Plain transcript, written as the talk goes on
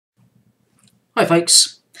Hi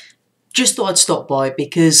folks, just thought I'd stop by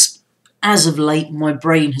because as of late my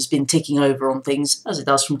brain has been ticking over on things, as it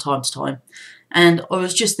does from time to time, and I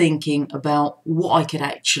was just thinking about what I could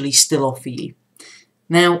actually still offer you.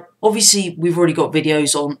 Now obviously we've already got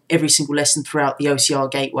videos on every single lesson throughout the OCR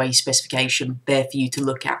Gateway specification there for you to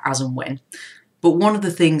look at as and when, but one of the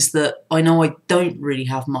things that I know I don't really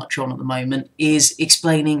have much on at the moment is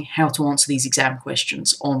explaining how to answer these exam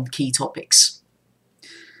questions on key topics.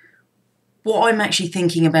 What I'm actually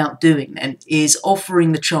thinking about doing then is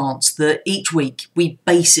offering the chance that each week we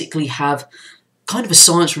basically have kind of a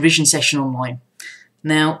science revision session online.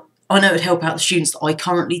 Now, I know it would help out the students that I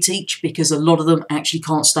currently teach because a lot of them actually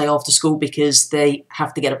can't stay after school because they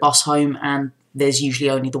have to get a bus home and there's usually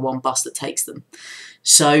only the one bus that takes them.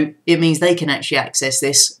 So it means they can actually access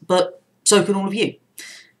this, but so can all of you.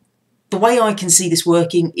 The way I can see this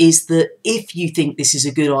working is that if you think this is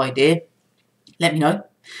a good idea, let me know.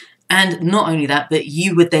 And not only that, but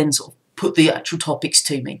you would then sort of put the actual topics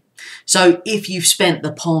to me. So if you've spent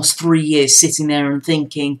the past 3 years sitting there and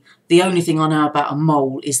thinking, the only thing I know about a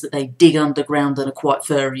mole is that they dig underground and are quite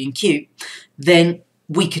furry and cute, then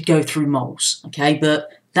we could go through moles, okay? But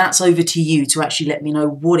that's over to you to actually let me know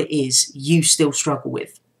what it is you still struggle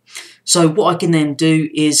with. So what I can then do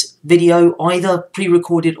is video, either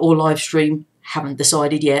pre-recorded or live stream, haven't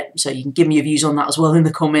decided yet, so you can give me your views on that as well in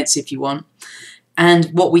the comments if you want. And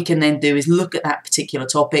what we can then do is look at that particular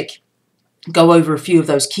topic, go over a few of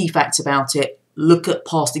those key facts about it, look at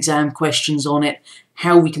past exam questions on it,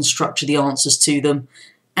 how we can structure the answers to them,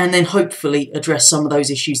 and then hopefully address some of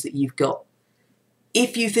those issues that you've got.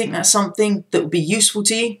 If you think that's something that would be useful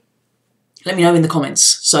to you, let me know in the comments.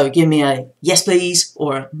 So give me a yes please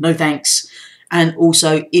or a no thanks. And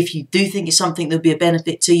also, if you do think it's something that would be a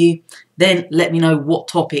benefit to you, then let me know what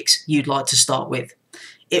topics you'd like to start with.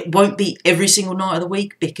 It won't be every single night of the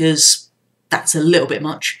week because that's a little bit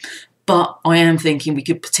much, but I am thinking we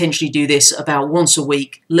could potentially do this about once a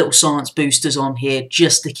week, little science boosters on here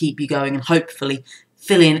just to keep you going and hopefully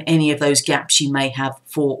fill in any of those gaps you may have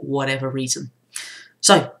for whatever reason.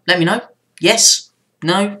 So let me know, yes,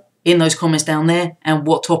 no, in those comments down there, and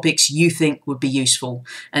what topics you think would be useful.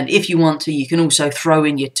 And if you want to, you can also throw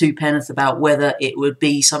in your 2 pence about whether it would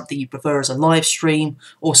be something you prefer as a live stream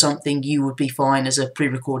or something you would be fine as a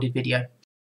pre-recorded video.